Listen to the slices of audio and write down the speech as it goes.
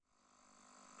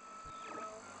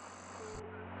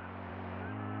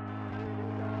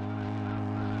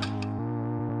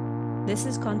This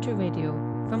is Contour Radio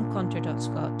from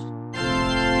Contour.Scot.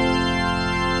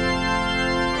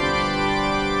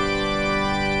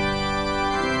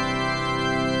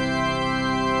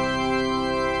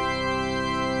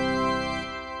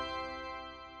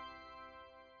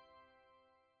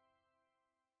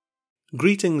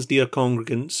 Greetings, dear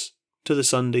congregants, to the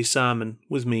Sunday Sermon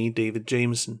with me, David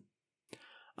Jameson.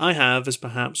 I have, as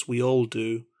perhaps we all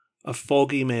do, a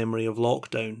foggy memory of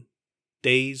lockdown.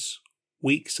 Days,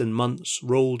 weeks and months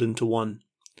rolled into one.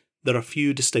 There are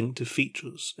few distinctive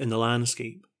features in the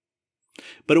landscape.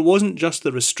 But it wasn't just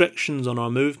the restrictions on our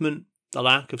movement, the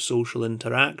lack of social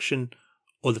interaction,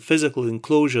 or the physical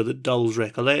enclosure that dulls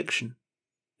recollection.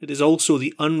 It is also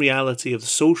the unreality of the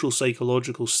social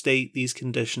psychological state these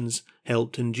conditions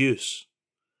helped induce.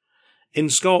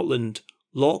 In Scotland,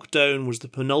 lockdown was the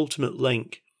penultimate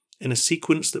link in a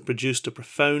sequence that produced a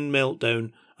profound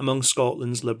meltdown among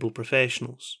Scotland's liberal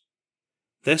professionals.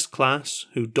 This class,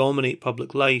 who dominate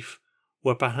public life,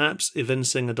 were perhaps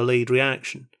evincing a delayed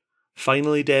reaction,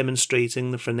 finally demonstrating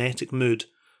the frenetic mood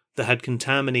that had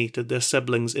contaminated their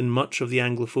siblings in much of the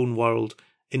Anglophone world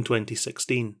in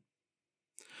 2016.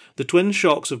 The twin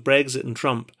shocks of Brexit and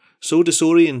Trump, so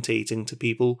disorientating to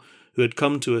people who had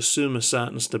come to assume a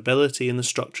certain stability in the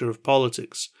structure of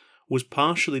politics, was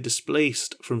partially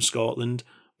displaced from Scotland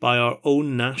by our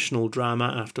own national drama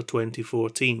after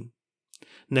 2014.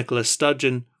 Nicola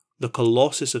Sturgeon, the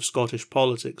colossus of Scottish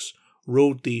politics,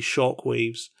 rode these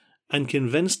shockwaves and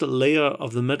convinced a layer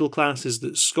of the middle classes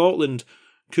that Scotland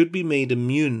could be made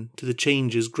immune to the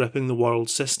changes gripping the world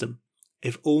system,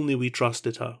 if only we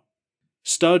trusted her.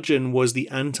 Sturgeon was the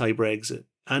anti-Brexit,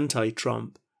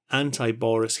 anti-Trump,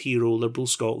 anti-Boris hero Liberal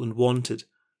Scotland wanted,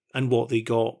 and what they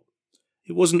got.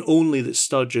 It wasn't only that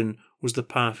Sturgeon was the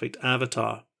perfect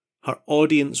avatar, her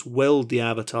audience willed the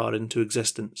avatar into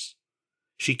existence.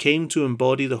 She came to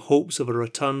embody the hopes of a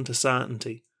return to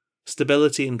certainty,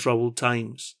 stability in troubled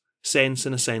times, sense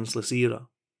in a senseless era.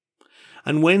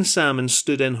 And when Salmon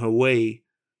stood in her way,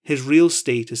 his real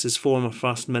status as former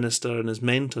First Minister and as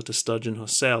mentor to Sturgeon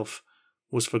herself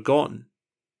was forgotten.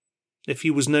 If he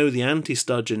was now the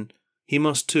anti-Sturgeon, he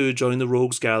must too join the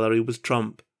rogues gallery with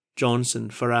Trump, Johnson,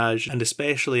 Farage, and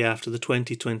especially after the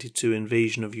 2022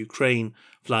 invasion of Ukraine,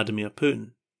 Vladimir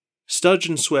Putin.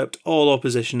 Sturgeon swept all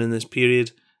opposition in this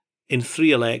period in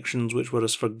 3 elections which were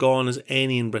as forgone as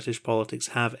any in British politics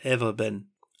have ever been.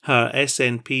 Her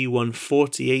SNP won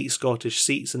 48 Scottish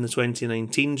seats in the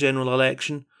 2019 general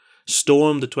election,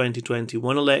 stormed the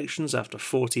 2021 elections after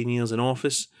 14 years in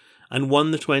office, and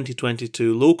won the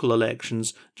 2022 local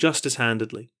elections just as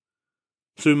handedly.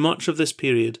 Through much of this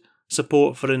period,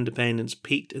 support for independence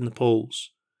peaked in the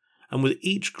polls, and with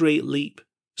each great leap,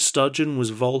 Sturgeon was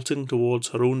vaulting towards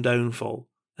her own downfall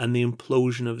and the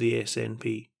implosion of the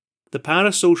SNP. The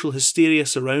parasocial hysteria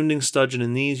surrounding Sturgeon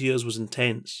in these years was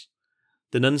intense.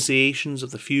 Denunciations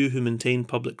of the few who maintained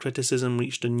public criticism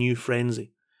reached a new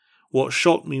frenzy. What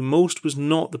shocked me most was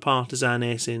not the partisan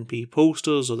SNP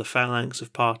posters or the phalanx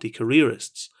of party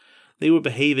careerists. They were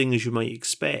behaving as you might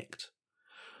expect.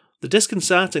 The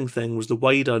disconcerting thing was the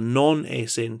wider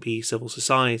non-SNP civil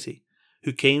society,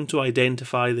 who came to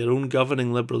identify their own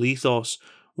governing liberal ethos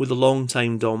with the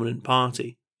long-time dominant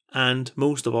party, and,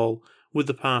 most of all, with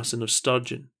the person of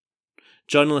Sturgeon.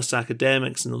 Journalists,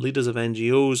 academics and the leaders of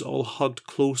NGOs all hugged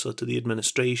closer to the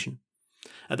administration.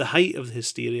 At the height of the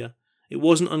hysteria, it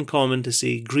wasn't uncommon to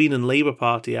see Green and Labour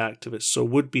Party activists or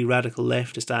would-be radical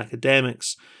leftist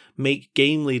academics make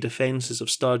gamely defences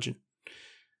of Sturgeon.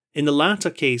 In the latter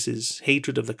cases,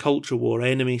 hatred of the culture war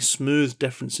enemy smoothed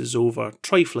differences over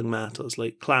trifling matters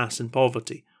like class and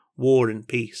poverty, war and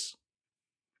peace.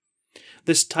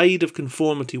 This tide of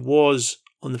conformity was,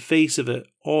 on the face of it,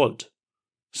 odd.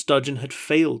 Sturgeon had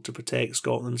failed to protect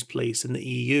Scotland's place in the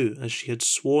EU as she had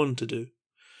sworn to do.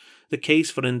 The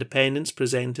case for independence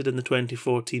presented in the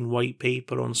 2014 White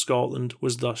Paper on Scotland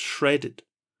was thus shredded.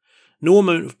 No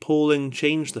amount of polling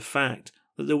changed the fact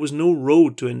that there was no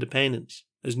road to independence,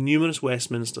 as numerous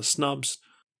Westminster snubs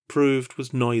proved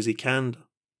with noisy candour.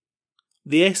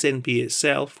 The SNP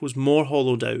itself was more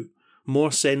hollowed out,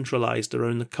 more centralised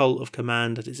around the cult of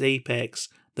command at its apex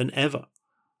than ever.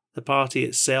 The party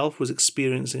itself was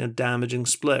experiencing a damaging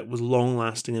split with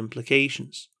long-lasting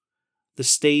implications. The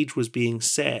stage was being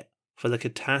set for the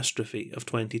catastrophe of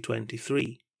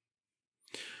 2023.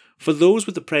 For those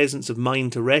with the presence of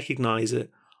mind to recognise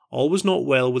it, all was not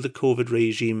well with the COVID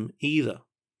regime either.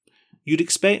 You'd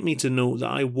expect me to note that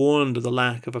I warned of the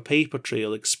lack of a paper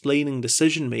trail explaining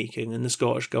decision-making in the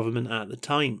Scottish Government at the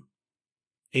time.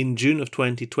 In June of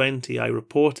 2020, I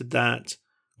reported that,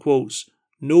 quotes,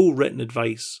 no written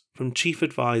advice from chief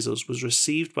advisors was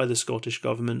received by the Scottish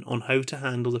Government on how to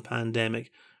handle the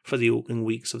pandemic for the opening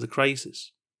weeks of the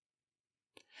crisis.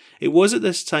 It was at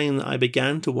this time that I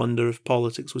began to wonder if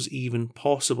politics was even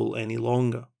possible any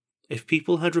longer. If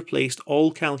people had replaced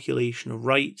all calculation of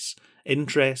rights,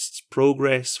 interests,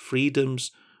 progress,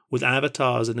 freedoms with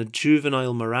avatars in a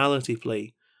juvenile morality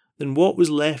play, then what was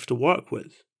left to work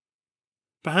with?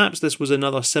 Perhaps this was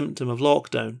another symptom of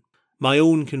lockdown, my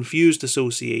own confused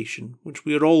association, which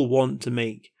we are all wont to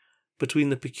make, between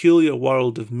the peculiar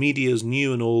world of media's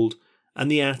new and old and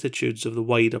the attitudes of the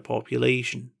wider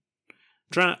population.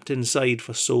 Trapped inside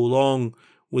for so long,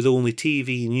 with only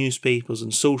TV, newspapers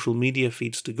and social media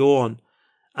feeds to go on,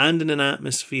 and in an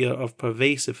atmosphere of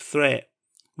pervasive threat,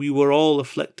 we were all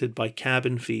afflicted by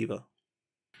cabin fever.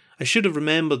 I should have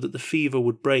remembered that the fever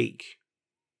would break.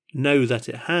 Now that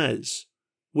it has,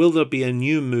 will there be a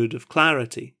new mood of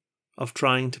clarity, of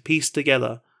trying to piece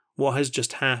together what has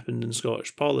just happened in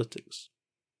Scottish politics?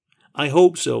 I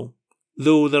hope so,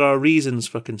 though there are reasons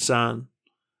for concern.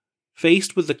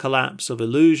 Faced with the collapse of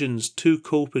illusions, two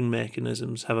coping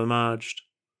mechanisms have emerged.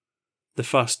 The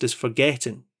first is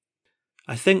forgetting.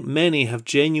 I think many have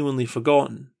genuinely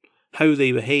forgotten how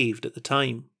they behaved at the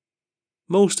time.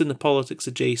 Most in the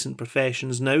politics-adjacent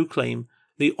professions now claim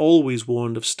they always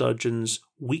warned of Sturgeon's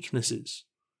weaknesses.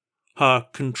 Her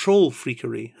control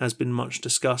freakery has been much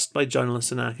discussed by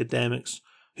journalists and academics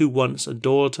who once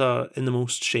adored her in the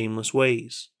most shameless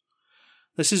ways.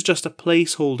 This is just a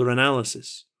placeholder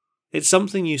analysis. It's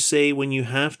something you say when you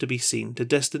have to be seen to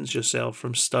distance yourself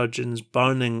from Sturgeon's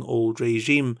burning old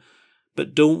regime,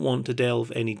 but don't want to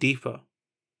delve any deeper.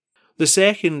 The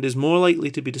second is more likely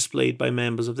to be displayed by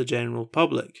members of the general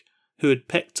public, who had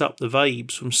picked up the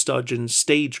vibes from Sturgeon's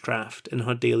stagecraft in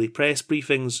her daily press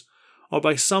briefings, or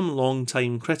by some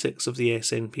long-time critics of the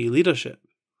SNP leadership.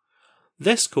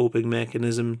 This coping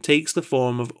mechanism takes the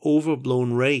form of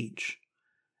overblown rage.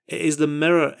 It is the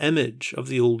mirror image of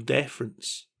the old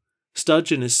deference.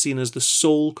 Sturgeon is seen as the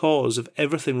sole cause of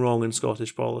everything wrong in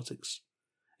Scottish politics.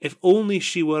 If only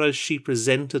she were as she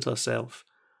presented herself,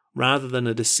 rather than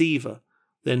a deceiver,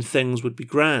 then things would be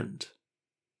grand.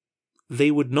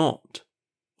 They would not.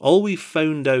 All we've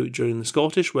found out during the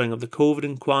Scottish wing of the COVID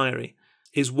inquiry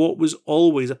is what was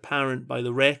always apparent by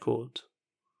the record.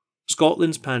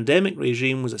 Scotland's pandemic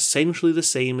regime was essentially the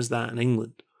same as that in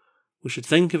England. We should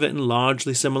think of it in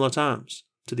largely similar terms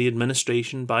to the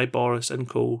administration by Boris and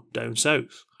co. down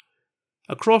south.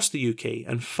 Across the UK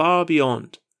and far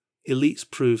beyond, elites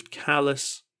proved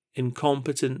callous,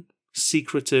 incompetent,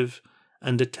 secretive,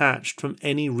 and detached from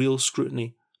any real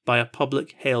scrutiny by a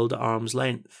public held at arm's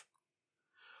length.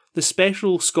 The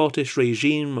special Scottish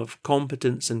regime of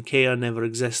competence and care never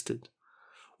existed.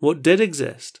 What did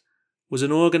exist was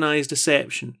an organised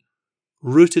deception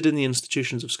rooted in the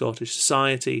institutions of Scottish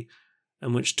society,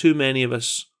 and which too many of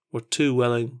us were too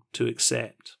willing to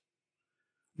accept.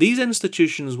 These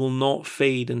institutions will not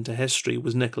fade into history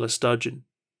with Nicola Sturgeon,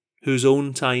 whose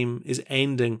own time is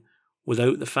ending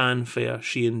without the fanfare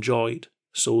she enjoyed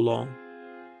so long.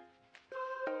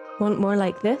 Want more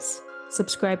like this?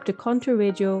 Subscribe to Contour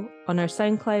Radio on our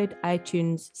SoundCloud,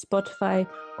 iTunes, Spotify,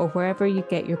 or wherever you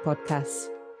get your podcasts.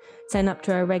 Sign up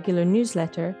to our regular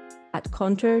newsletter at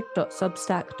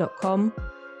contour.substack.com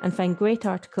and find great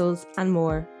articles and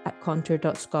more at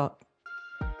contour.scot.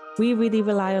 We really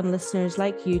rely on listeners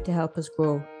like you to help us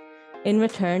grow. In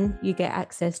return, you get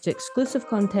access to exclusive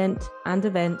content and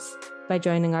events by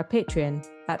joining our Patreon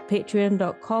at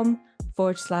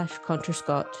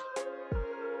patreon.com/ContoursScot.